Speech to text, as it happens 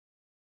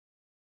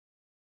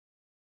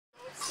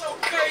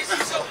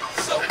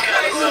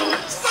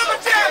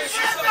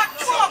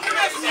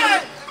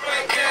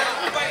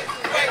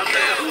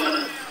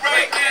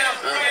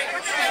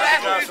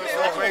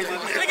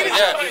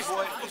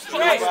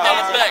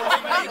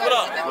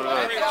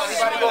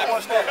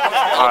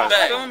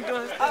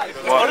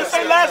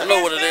I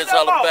know what it is,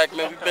 Holla back,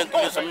 man. We've been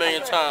through this a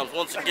million times.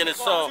 Once again,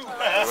 it's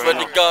Fred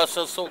the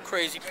Godson, So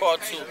Crazy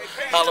Part 2.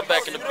 Holla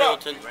back in the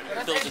building.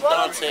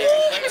 Dante.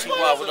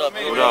 T.Y. What up,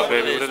 baby? What up,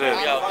 baby? What it is?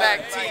 Holla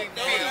back TV.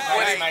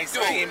 What it do?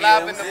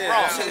 Live in the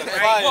Bronx.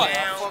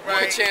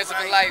 One chance of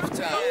a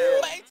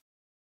lifetime.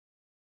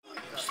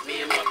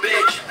 Me and my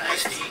bitch,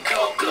 iced tea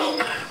cocoa,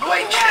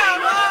 white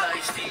chain,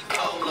 iced tea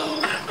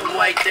polo. The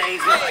white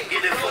things, I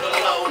get it for the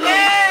low.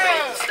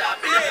 Baby, stop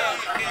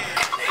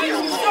it. You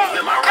move,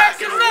 am I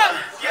rocking up?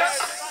 Yes.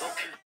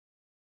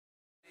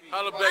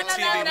 Holla back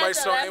TV, my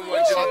song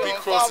N1, Jimmy B.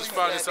 Cross is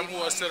finest. I'm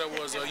who I said I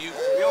was. Are you?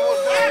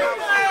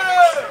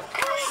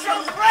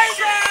 So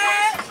crazy!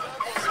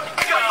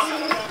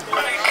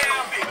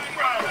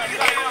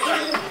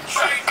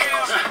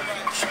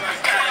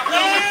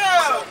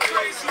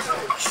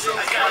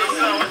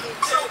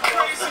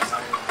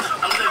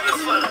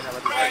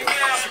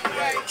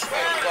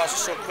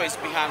 So crazy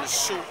behind the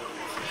shoot.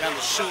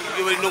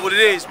 You already know what it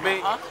is,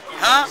 man.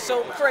 Huh?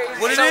 So crazy.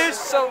 What it is?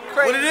 So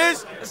crazy. What it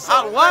is?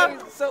 So what?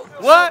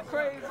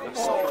 Crazy. So crazy.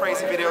 So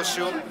Crazy video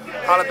shoot.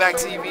 Holla back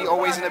TV,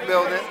 always in the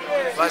building.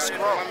 Let's go.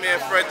 My man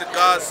Fred the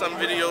Godson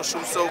video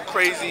shoot, So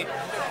Crazy.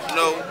 You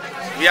know,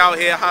 we out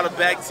here, Holla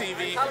back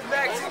TV. Holla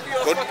back TV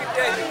on fucking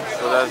day.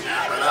 So that's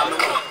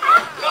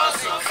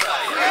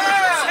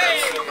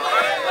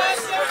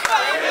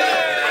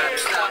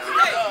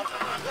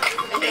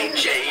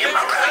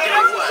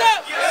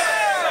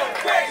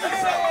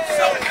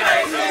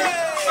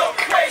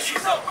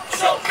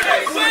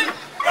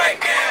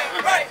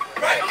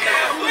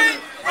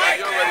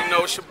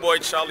It's your boy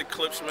Charlie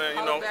Clips, man.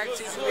 You know.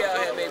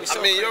 I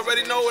mean, you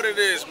already know what it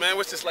is, man.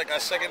 What's this like our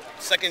second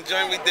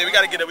joint we did? We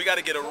gotta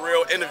get a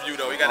real interview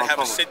though. We gotta have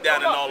a sit down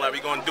and all that.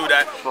 We gonna do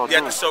that. We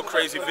got the So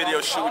Crazy video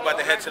shoot. We about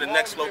to head to the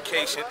next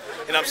location.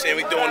 You know what I'm saying?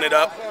 We doing it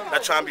up.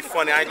 Not trying to be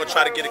funny. I ain't gonna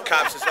try to get the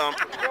cops or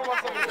something.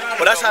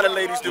 But that's how the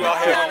ladies do out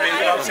here, man.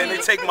 You know what I'm saying?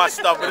 They take my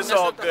stuff, but it's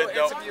all good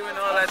though.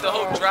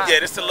 Yeah,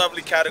 this is a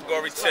lovely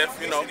category, Tiff.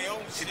 You know,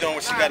 she doing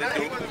what she gotta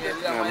do.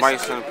 yeah,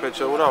 Mike's in the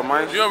picture. What up,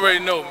 Mike? You already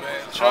know, man.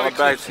 Holla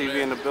back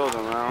TV in the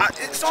building, man.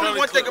 It's only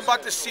one thing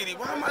about this CD.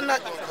 Why am I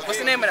not? What's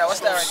the name of that? What's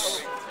that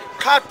right?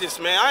 Cop this,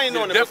 man. I ain't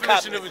knowing the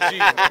definition of a G.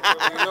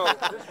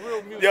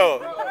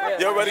 Yo,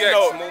 you already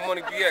know. More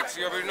money BX.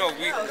 You already know.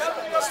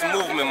 It's the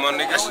movement, my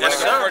nigga. Yes,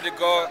 sir. Heard the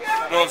God. You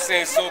know what I'm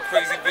saying? So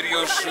Crazy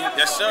video shoot.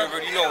 Yes, sir. You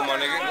already know, my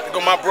nigga.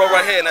 Got my bro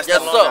right here, and that's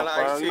yes, the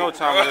sir. You know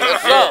time it is.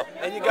 Yes, sir.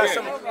 And you got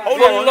some.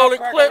 Hold on,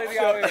 loaded clips.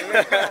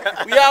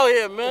 We out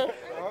here, man.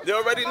 They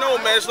already know,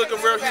 man. It's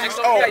looking real huge.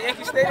 Oh,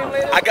 Yankee Stadium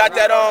later? I got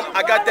that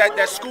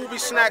Scooby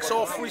Snacks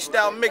all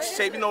freestyle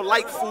mixtape. You know,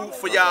 light food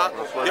for y'all.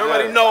 You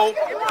already know.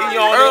 He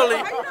on early.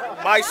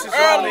 Mice is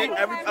on it.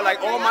 Like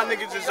all my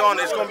niggas is on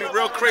it. It's gonna be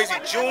real crazy.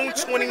 June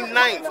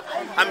 29th.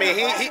 I mean,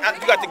 you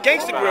got the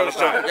Gangsta Grills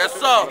joint. Yes,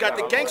 sir. You got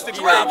the Gangsta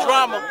Grills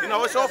drama. You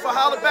know, it's all for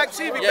Holla back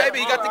TV,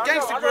 baby. You got the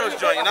Gangsta Grills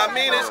joint. You know what I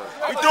mean?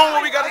 We doing what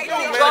we gotta do,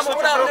 man. Drama,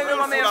 what up, nigga?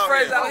 My man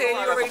Fred's out here.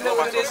 You already know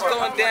what it is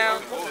going down.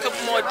 A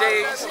couple more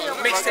days.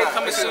 Mixtape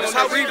coming soon. That's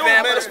how we do,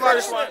 man. That's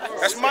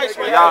Mike's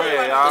right Y'all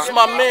here, y'all. This is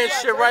my man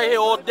shit right here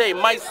all day.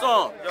 Mike's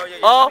song.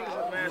 Huh?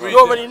 You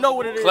already know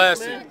what it is,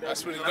 Classic. man.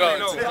 That's what it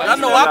goes. I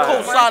know I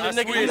co-sign the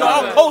nigga. You know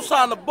I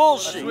co-sign the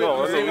bullshit. We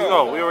already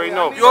know.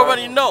 You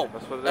already know.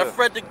 That's what it That is.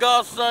 Fred the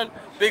Godson,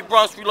 Big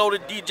Bronx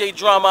Reloaded DJ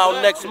drama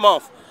out next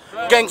month.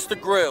 Gangsta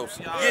Grills.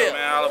 Man,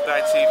 Holla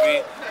back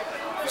TV.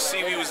 You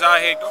see, we was out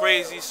here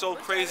crazy, So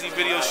Crazy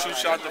video shoot.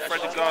 Shout out to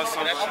Fred the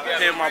Godson.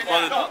 Here, my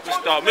brother,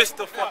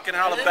 Mr. fucking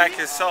Holla back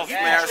himself,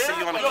 man. I see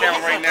you on the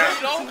camera right now.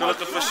 Good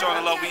looking for showing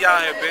the love. We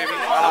out here, baby.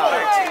 Holla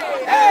back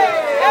TV.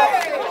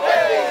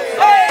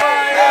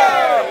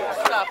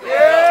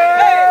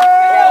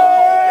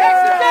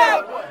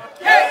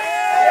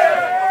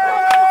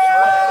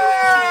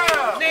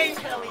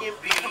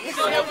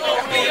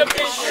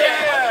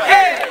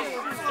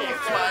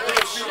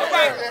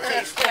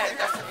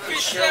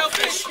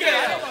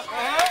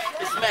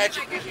 It's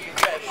magic.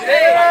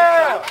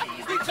 Yeah!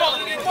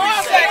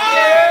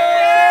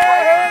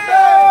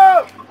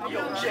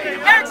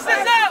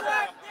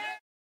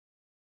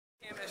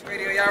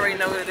 Radio, y'all already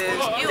know what it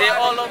is. They're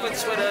all over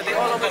Twitter, they're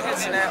all over the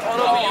internet, all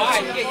over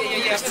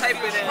YouTube. Just type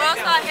it in.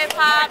 Rockstar Hip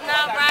Hop,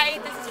 Not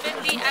Right, This is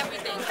 50,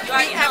 everything. You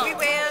already know.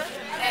 Everywhere.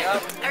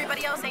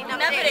 Everybody else ain't never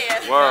Never there.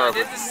 Word.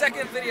 This is the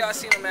second video I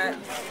seen them at.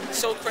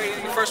 So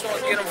crazy. The first one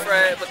was Get 'em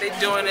Fred, but they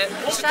doing it.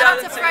 Shout out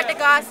to Fred the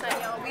Godson,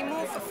 yo. We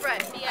move for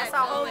Fred. That's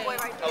our homeboy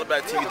right there. Holla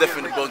back TV,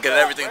 definitely going to get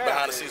everything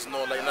behind the scenes and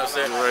all that, you know what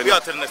I'm saying? We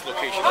out to the next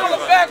location. Holla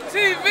back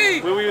TV.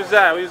 Where we was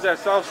at? We was at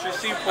South Street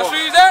Seaport. That's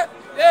where you at?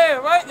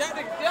 Yeah, right? Y'all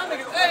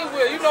niggas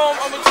anywhere. You know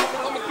I'm gonna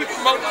keep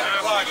promoting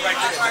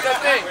that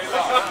thing.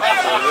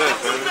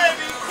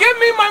 Give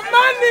me my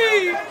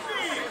money!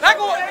 Back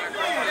on.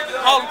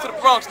 Harlem to the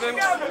Bronx, nigga.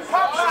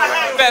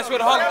 Fast with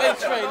the Harlem 8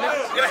 train,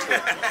 nigga.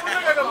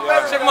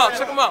 Check him out,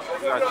 check him out.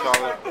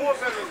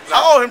 I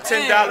owe him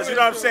 $10, you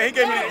know what I'm saying? He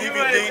gave me the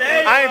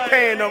DVD. I ain't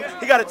paying him.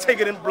 He got to take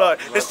it in blood.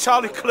 It's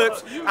Charlie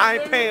Clips. I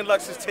ain't paying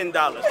Lux his $10.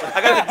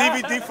 I got the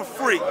DVD for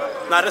free.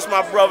 Nah, that's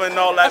my brother and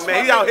all that,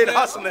 man. He out here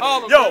hustling.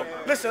 Yo,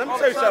 listen, let me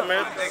tell you something,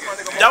 man.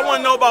 Y'all want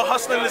to know about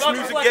hustling this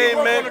music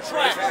game, man? That's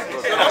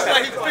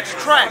like he fixed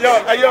track.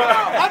 Yo,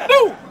 I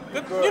do.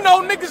 You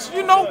know, niggas,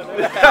 you know,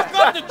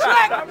 got the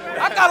track.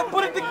 I gotta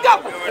put it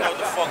together. You already know what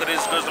the fuck it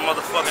is, cause the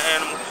motherfucking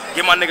animal.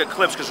 Get my nigga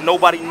Clips, cause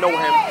nobody know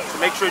him. So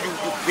make sure you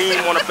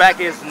beam on the back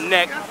of his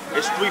neck.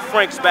 It's 3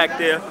 francs back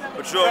there,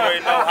 but you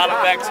already know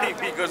Holla Back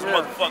TV, cause the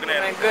motherfucking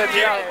animal.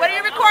 What are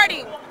you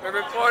recording? We're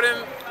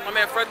recording my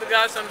man Fred the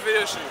Godson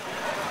video shoot.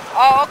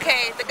 Oh,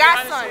 okay. The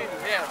Godson.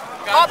 Yeah.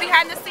 All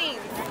behind the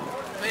scenes.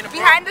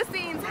 Behind the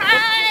scenes.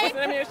 Hi. What's the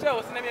name of your show?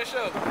 What's the name of your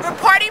show?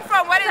 Reporting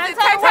from, what is it?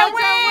 Ten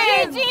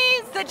Wings.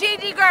 The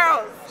GG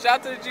Girls. Shout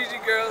out to the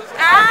GG Girls.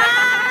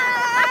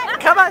 Ah.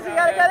 Come on, you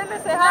gotta get in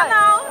and say hi.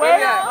 Hello. Where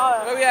we at?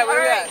 Where we at?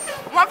 Where we at?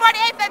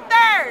 148th and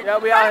 3rd. Yeah,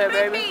 we out here,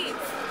 baby.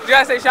 You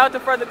gotta say shout out to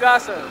Fred the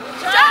Godson.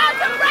 Shout out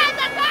to Fred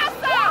the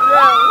Godson.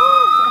 Yeah.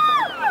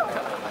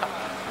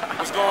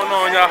 What's going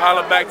on, y'all?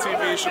 Holla Back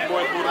TV. It's your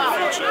boy Buddha the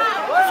Future.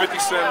 50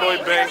 Cent,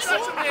 Lloyd Banks.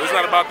 It's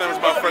not about them, it's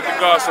about Fred the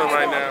Godson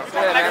right now.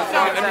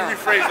 Let me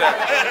rephrase that.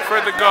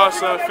 Fred the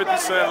Godson, 50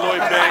 Cent, Lloyd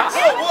Banks,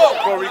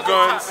 Corey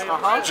Guns,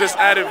 just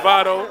added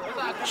Vado.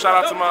 Shout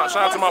out to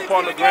my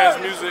partner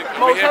Grand's Music.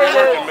 We here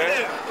working,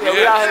 man. Yeah,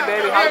 we out here,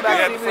 baby. Holla We Back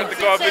had the TV. Fred the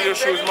God video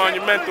shoot is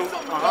monumental.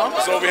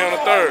 It's over here on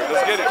the 3rd.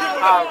 Let's get it.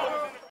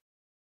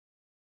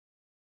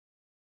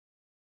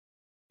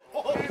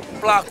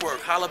 Blockwork,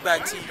 Holla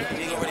Back TV.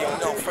 You already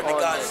know, Fred the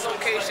Godson.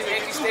 Location,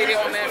 Yankee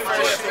Stadium, man. Fresh.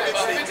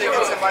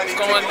 It's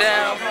going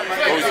down.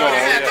 What we doing?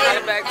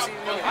 Holla Back TV.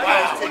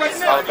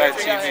 Holla Back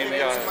TV,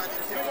 we out here.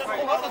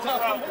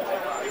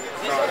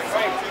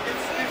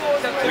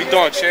 We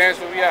doing chance,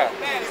 where we at?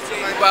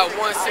 We about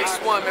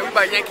 161, man. We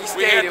about Yankee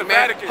We at Stadium, the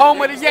man. Vatican.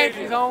 Home of the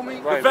Yankees,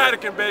 homie. The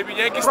Vatican, baby.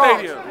 Yankee Bronx,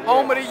 Stadium.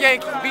 home of the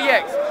Yankees,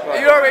 BX. And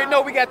you already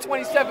know we got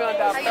 27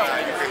 under our belt.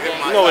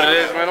 You know what it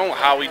is, man. Don't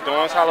how we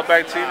doing. It's Holla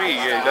Back TV.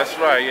 Yeah, that's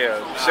right. Yeah,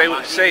 say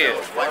it,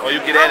 or you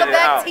get Holla edited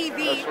Back out.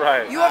 TV. That's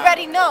right. You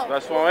already know.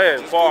 That's what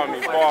it is. Follow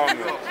me. TV,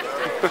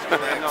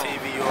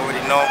 you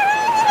already know.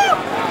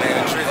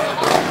 Man, Trizzy,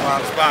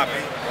 Mom's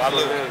Bobby.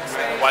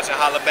 Watching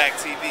Holla Back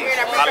TV.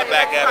 Holla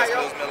Back at us,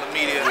 Bills Miller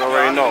Media. You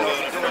already know.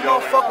 The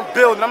motherfucking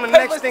building. I'm the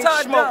next thing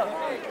smoking. You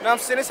know what I'm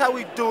saying? That's how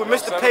we do it.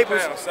 Mr.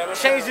 Papers,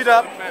 change it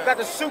up. Got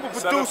the super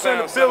producer in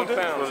the building.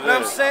 You know what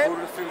I'm saying?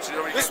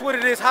 This is what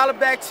it is. Holla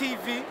Back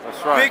TV.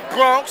 That's right. Big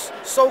Bronx.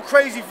 So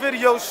Crazy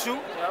video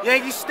shoot.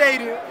 Yankee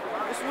Stadium.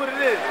 This is what it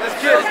is.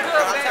 Let's get it.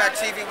 Holla Back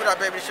TV. What up,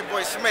 baby? It's your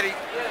boy Smitty. You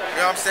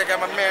know what I'm saying? Got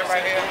my man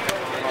right here.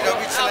 You know,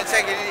 we chillin',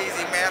 taking it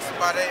easy, man. That's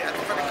about it. At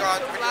the front of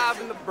God. Live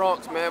in the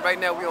Bronx, man. Right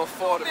now we on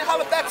 40.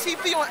 Holla Back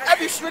TV on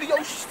every video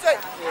you say.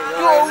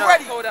 You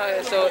already cold out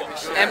here, so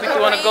MB2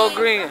 wanna go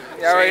green.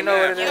 You already know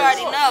what it is. You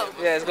already know.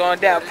 Yeah, it's going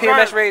down.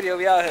 PMS Radio,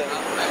 we out here.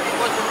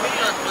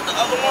 With the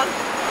other one?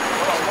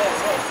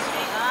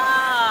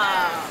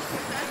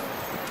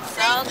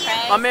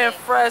 Okay. My man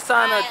Fred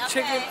signed a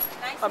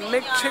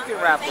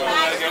McChicken rapper.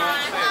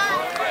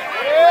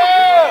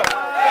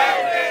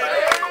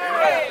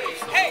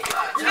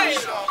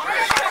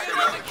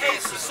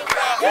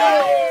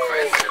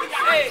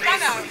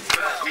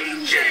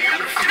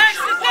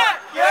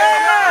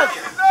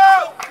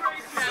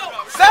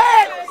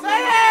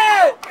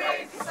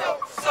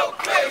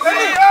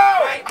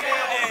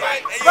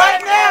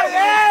 Right now,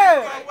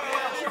 yeah!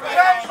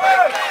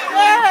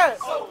 Yeah!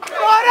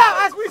 Throw it out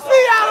as we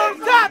see y'all on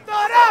top.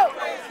 Throw it out!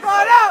 Throw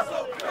it out!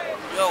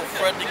 Yo,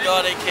 Fred the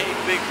God, aka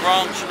Big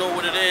Bronx, you know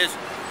what it is.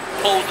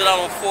 Closed it out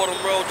on Fordham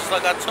Road, just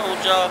like I told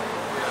y'all.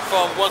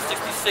 From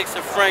 166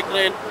 in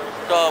Franklin,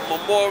 the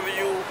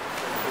memorial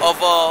of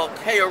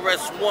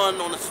KRS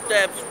 1 on the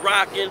steps,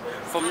 rocking.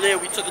 From there,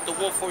 we took it to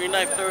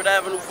 149th 3rd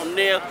Avenue. From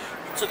there,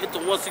 we took it to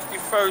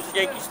 161st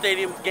Yankee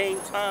Stadium, game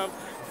time.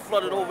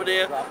 Flooded over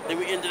there, then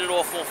we ended it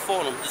off on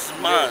Fordham. This is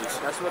mine.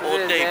 That's what all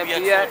it is, day, man.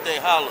 BX all day,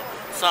 Holla.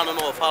 Signing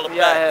off, Holla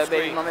Yeah, back.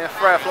 baby. My man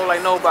Fred flow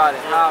like nobody.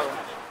 Holla.